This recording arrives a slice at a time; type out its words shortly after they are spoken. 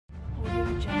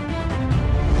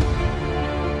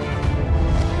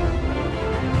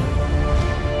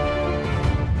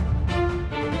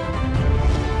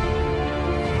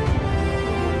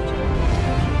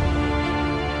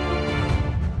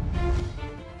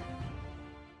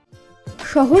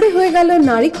শহরে হয়ে গেল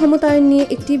নারী ক্ষমতায়ন নিয়ে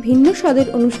একটি ভিন্ন স্বাদের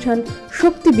অনুষ্ঠান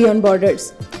শক্তি beyond borders.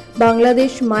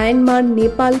 Bangladesh, Myanmar,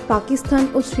 Nepal, Pakistan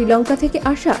ও শ্রীলঙ্কা থেকে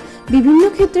আসা বিভিন্ন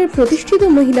ক্ষেত্রের প্রতিষ্ঠিত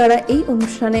মহিলারা এই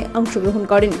অনুষ্ঠানে অংশগ্রহণ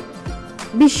করেন।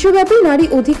 বিশ্বব্যাপী নারী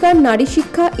অধিকার, নারী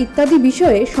শিক্ষা ইত্যাদি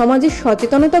বিষয়ে সমাজের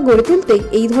সচেতনতা গড়ে তুলতেই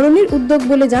এই ধরনের উদ্যোগ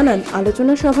বলে জানান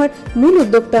আলোচনা সভার মূল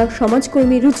উদ্যোক্তা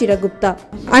সমাজকর্মী রুচিরা গুপ্তা।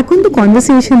 এখন তো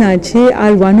কনভারসেশন আছে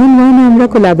আর ওয়ান অন ওয়ান আমরা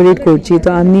কোলাবোরেট করছি। তো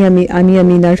আমি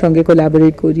আমিনার সঙ্গে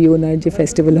কোলাবোরেট করি, ওনার যে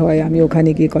ফেস্টিভ্যাল হয় আমি ওখানে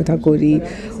গিয়ে কথা করি,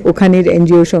 ওখানের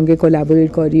এনজিওর সঙ্গে কোলাবোরেট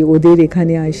করি, ওদের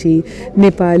এখানে আসি।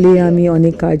 নেপালে আমি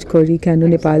অনেক কাজ করি, কেন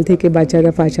নেপাল থেকে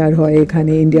বাচ্চারা পাচার হয়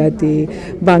এখানে ইন্ডিয়াতে,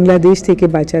 বাংলাদেশ থেকে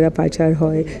বাচ্চারা পাচার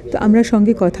হয়। তো আমরা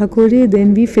সঙ্গে কথা করে then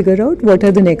we figure out what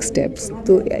are the next steps.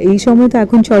 তো এই সময় তো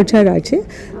এখন চর্চার আছে,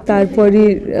 তারপরে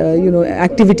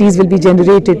activities will be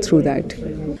generated through that.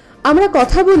 আমরা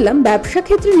কথা বললাম ব্যবসা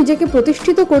ক্ষেত্রে নিজেকে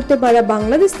প্রতিষ্ঠিত করতে পারা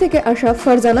বাংলাদেশ থেকে আসা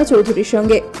ফারজানা চৌধুরীর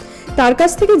সঙ্গে। তার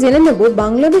কাছ থেকে জেনে নেব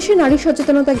বাংলাদেশে নারী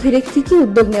সচেতনতা ঘিরে কি কি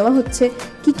উদ্যোগ নেওয়া হচ্ছে,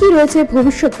 কি কি রয়েছে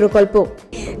ভবিষ্যৎ প্রকল্প।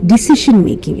 ডিসিশন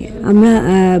মেকিংয়ে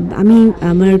আমি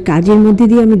আমার কাজের মধ্যে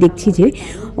দিয়ে আমি দেখছি যে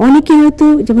অনেকে হয়তো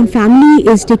যেমন family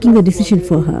is taking the decision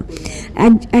for her,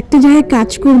 একটা জায়গায় কাজ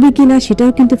করবে কিনা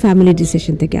সেটাও কিন্তু ফ্যামিলি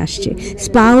ডিসিশন থেকে আসছে।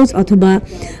 স্পাউস অথবা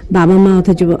বাবা মা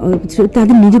অথবা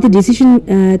তাদের নিজেদের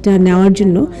ডিসিশনটা নেওয়ার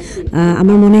জন্য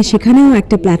আমার মনে হয় সেখানেও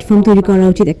একটা প্ল্যাটফর্ম তৈরি করা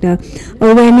উচিত, একটা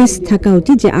অ্যাওয়ারনেস থাকা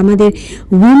উচিত যে আমাদের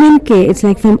উইমেনকে it's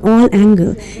like from all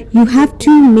angle you have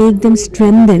to make them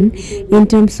strengthen in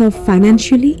terms of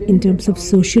financially, in terms of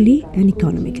socially and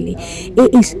economically.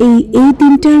 এই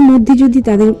তিনটার মধ্যে যদি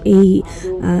তাদের এই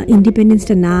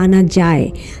ইন্ডিপেন্ডেন্সটা না আনা যায়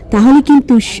তাহলে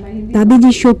কিন্তু তাদের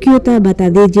যে সক্রিয়তা বা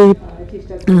তাদের যে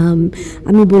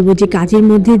আমি বলবো যে কাজের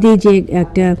মধ্যে দিয়ে যে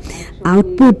একটা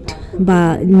আউটপুট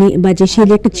বা যে সে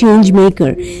একটা চেঞ্জ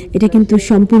মেকার, এটা কিন্তু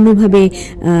সম্পূর্ণভাবে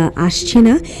আসছে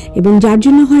না, এবং যার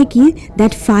জন্য হয় কি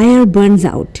দ্যাট ফায়ার বার্নস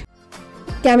আউট।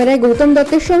 ক্যামেরায় গৌতম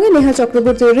দত্তের সঙ্গে নেহা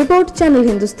চক্রবর্তীর রিপোর্ট, চ্যানেল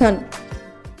হিন্দুস্তান।